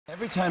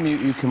Every time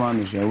you come on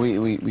the show,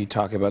 we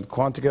talk about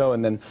Quantico,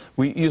 and then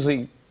we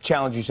usually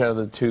challenge each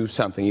other to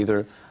something,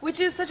 either... Which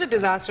is such a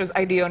disastrous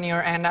idea on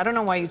your end. I don't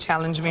know why you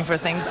challenge me for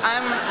things.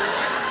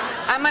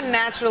 I'm a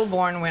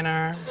natural-born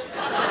winner.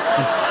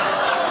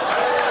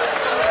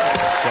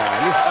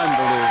 Yeah, he's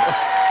unbelievable.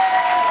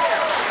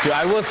 Dude,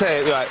 I will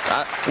say,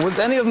 was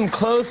any of them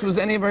close? Was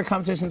any of our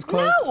competitions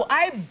close? No,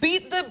 I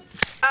beat the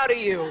out of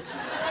you.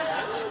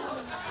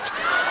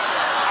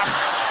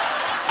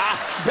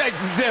 I beg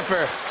to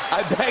differ.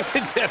 I beg to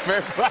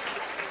differ. But...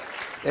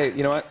 Hey,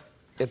 you know what?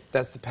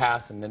 That's the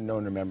past, and then no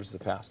one remembers the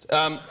past.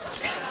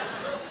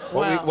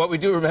 What we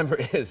do remember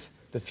is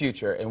the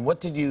future. And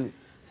what did you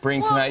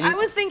bring tonight? I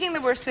was thinking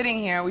that we're sitting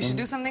here. We should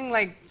do something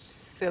like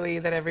silly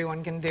that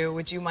everyone can do,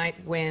 which you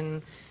might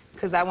win,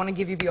 because I want to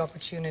give you the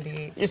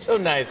opportunity. You're so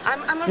nice.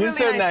 I'm a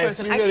really nice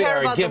person. You really I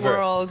care about the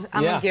world.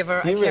 I'm a giver.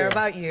 I care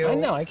about you. I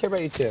know. I care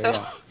about you too. So,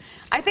 yeah.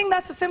 I think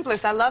that's the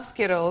simplest. I love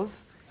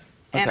Skittles,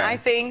 and I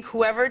think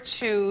whoever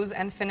chews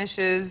and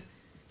finishes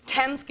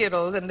 10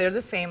 Skittles, and they're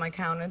the same, I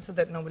counted, so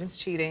that nobody's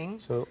cheating.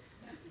 So,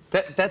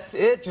 that's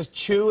it? Just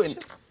chew and...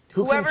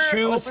 Who can chew Whoever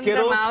opens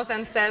Skittles? their mouth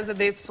and says that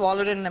they've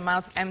swallowed it and their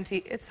mouth's empty,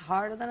 it's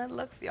harder than it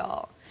looks,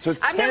 y'all. So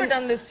it's I've never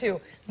done this, too.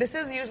 This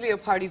is usually a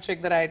party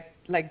trick that I,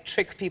 like,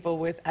 trick people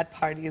with at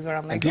parties where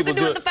I'm like, who can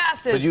do it the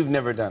fastest? But you've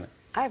never done it?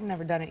 I've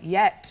never done it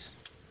yet.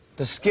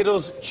 The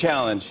Skittles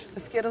challenge. The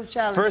Skittles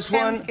challenge. First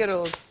 10 one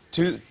Skittles.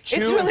 To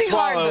chew and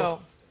swallow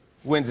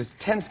wins. It's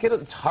 10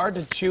 Skittles. It's hard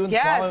to chew and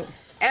swallow.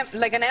 Yes,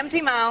 like an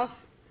empty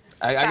mouth.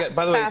 By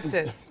the way,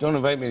 don't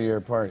invite me to your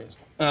parties.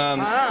 All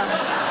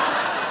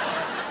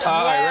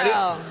right, ready?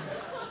 Are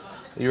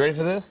you ready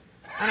for this?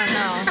 I don't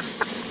know.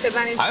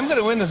 I'm going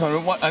to win this one.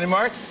 On your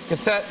mark, get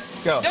set,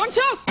 go. Don't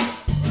choke!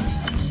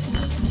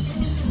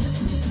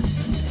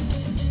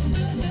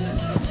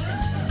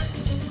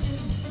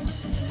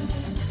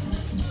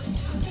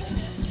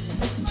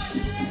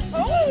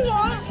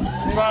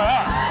 All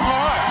right.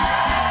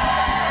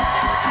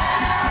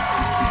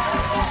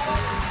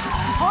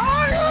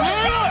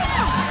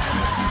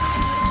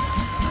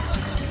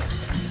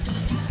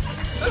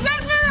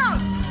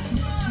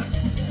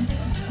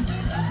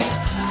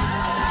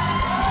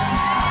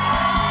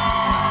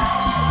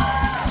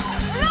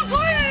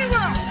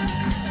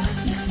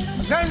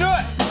 Can't do it.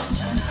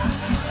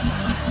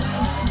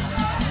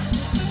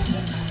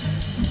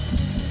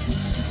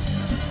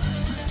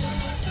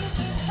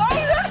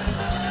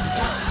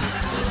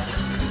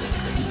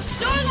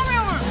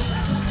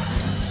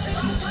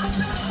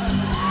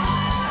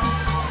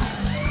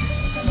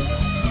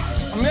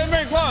 I'm getting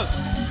very close.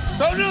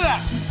 Don't do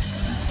that.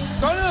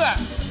 Don't do that.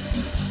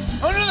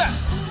 Don't do that.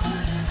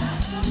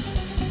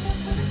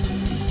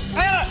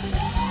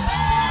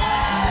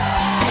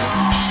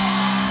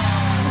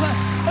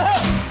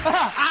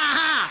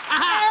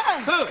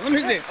 Let me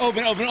see.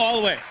 Open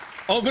all the way.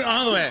 Open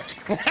all the way.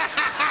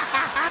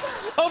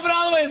 Open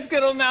all the way,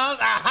 Skittle Mouth.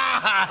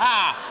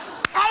 I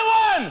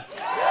won!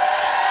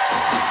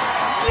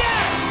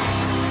 Yes!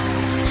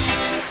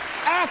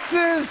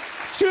 Axes,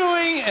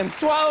 chewing, and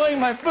swallowing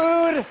my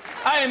food.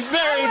 I am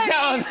very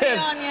talented.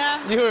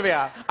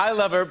 I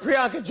love her.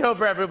 Priyanka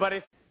Chopra,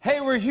 everybody.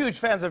 Hey, we're huge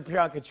fans of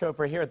Priyanka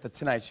Chopra here at The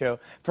Tonight Show.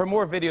 For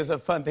more videos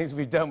of fun things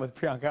we've done with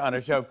Priyanka on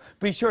our show,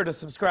 be sure to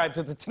subscribe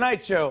to The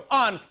Tonight Show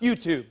on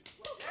YouTube.